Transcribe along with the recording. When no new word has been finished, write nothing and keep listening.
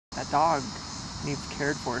that dog needs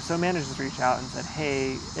cared for. So Amanda just reached out and said,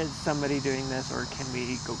 hey, is somebody doing this, or can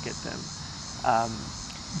we go get them?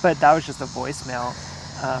 But that was just a voicemail.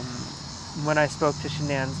 When I spoke to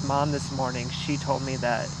Shanann's mom this morning, she told me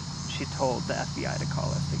that she told the FBI to call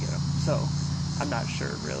us to get them. So I'm not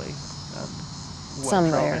sure really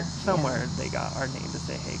somewhere they got our name to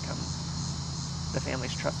say, hey, come. The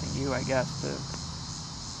family's trusting you, I guess, to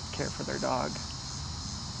care for their dog.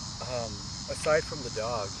 Aside from the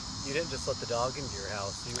dog, you didn't just let the dog into your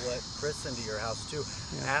house. You let Chris into your house too.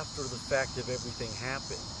 Yeah. After the fact of everything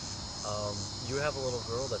happened, you have a little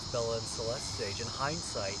girl that's Bella and Celeste's age. In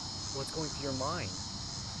hindsight, what's going through your mind?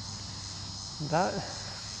 That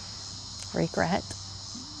regret.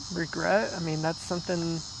 I mean, that's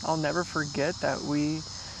something I'll never forget, that we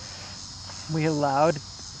allowed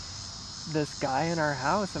this guy in our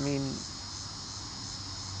house. I mean,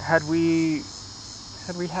 had we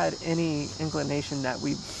had any inclination that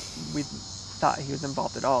we thought he was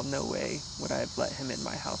involved at all, no way would I have let him in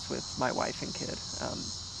my house with my wife and kid.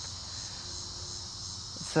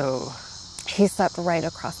 So he slept right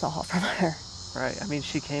across the hall from her. Right. I mean,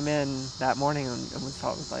 she came in that morning and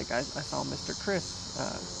was like, I saw Mr. Chris,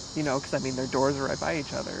 because I mean, their doors are right by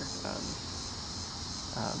each other.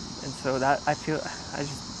 And so that,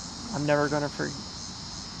 I'm never going to forget.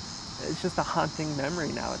 It's just a haunting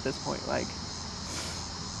memory now at this point. Like,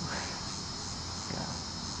 yeah.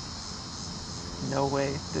 No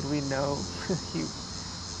way did we know he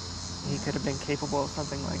could have been capable of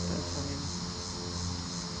something like this. I mean,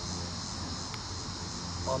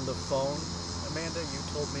 on the phone, Amanda, you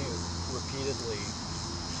told me repeatedly,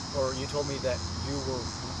 or you told me that you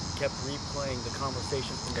kept replaying the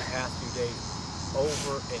conversation from the past few days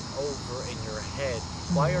over and over in your head.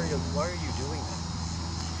 Why are you doing that?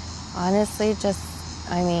 Honestly, I'm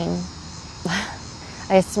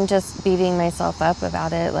just beating myself up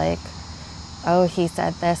about it. Like, oh, he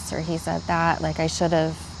said this or he said that. Like, I should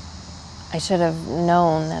have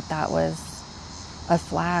known that was a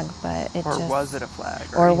flag, but it just... Or was it a flag?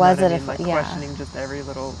 Or was it a flag? Like, questioning just every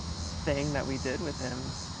little thing that we did with him.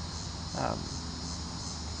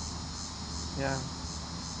 Yeah.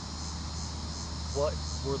 What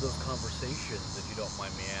were those conversations, if you don't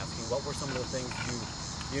mind me asking? What were some of the things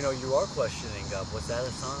you are questioning of? Was that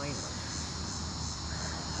a sign?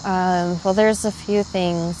 Well, there's a few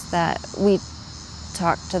things that we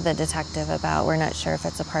talked to the detective about. We're not sure if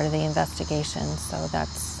it's a part of the investigation, so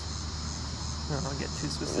that's... We don't want to get too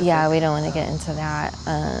specific. Yeah, we don't want to get into that.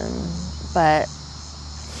 But,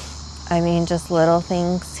 I mean, just little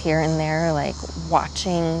things here and there, like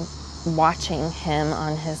watching him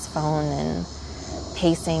on his phone and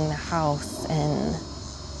pacing the house and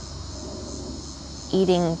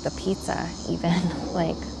eating the pizza even.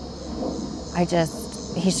 Like,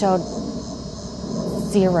 he showed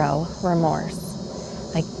zero remorse.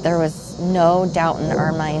 Like, there was no doubt in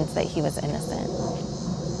our minds that he was innocent.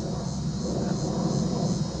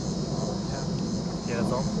 Yeah,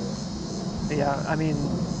 that's awful. Yeah, I mean,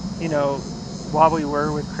 while we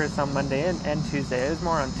were with Chris on Monday and Tuesday, it was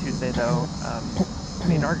more on Tuesday though, I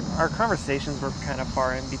mean, our conversations were kind of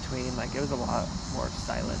far in between. Like, it was a lot more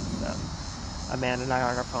silence. Amanda and I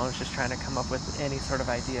on our phones just trying to come up with any sort of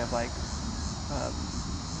idea of, like,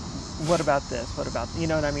 what about this? What about, you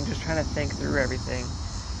know what I mean? Just trying to think through everything.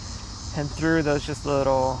 And through those just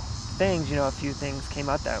little things, a few things came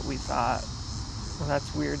out that we thought, well,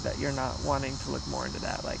 that's weird that you're not wanting to look more into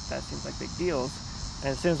that. Like, that seems like big deals. And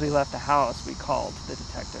as soon as we left the house, we called the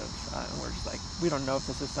detective. And we're just like, we don't know if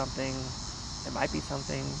this is something. It might be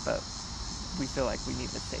something, but we feel like we need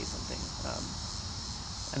to say something.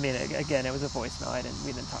 I mean, again, it was a voicemail.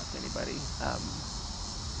 We didn't talk to anybody.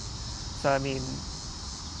 So, I mean...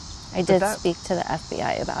 I did speak to the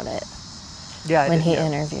FBI about it. Yeah, when he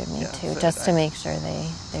interviewed me too, so just to make sure they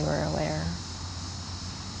were aware.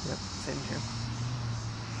 Yep, same here.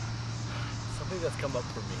 Something that's come up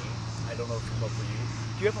for me, I don't know if it's come up for you.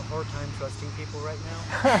 Do you have a hard time trusting people right now?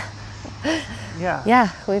 Yeah.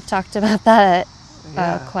 Yeah, we've talked about that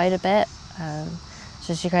quite a bit.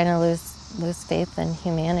 Just you kind of lose faith in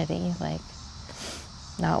humanity, like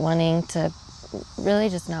not wanting to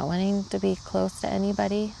be close to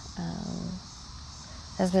anybody.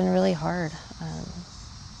 Has been really hard.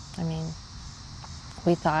 I mean,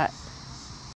 we thought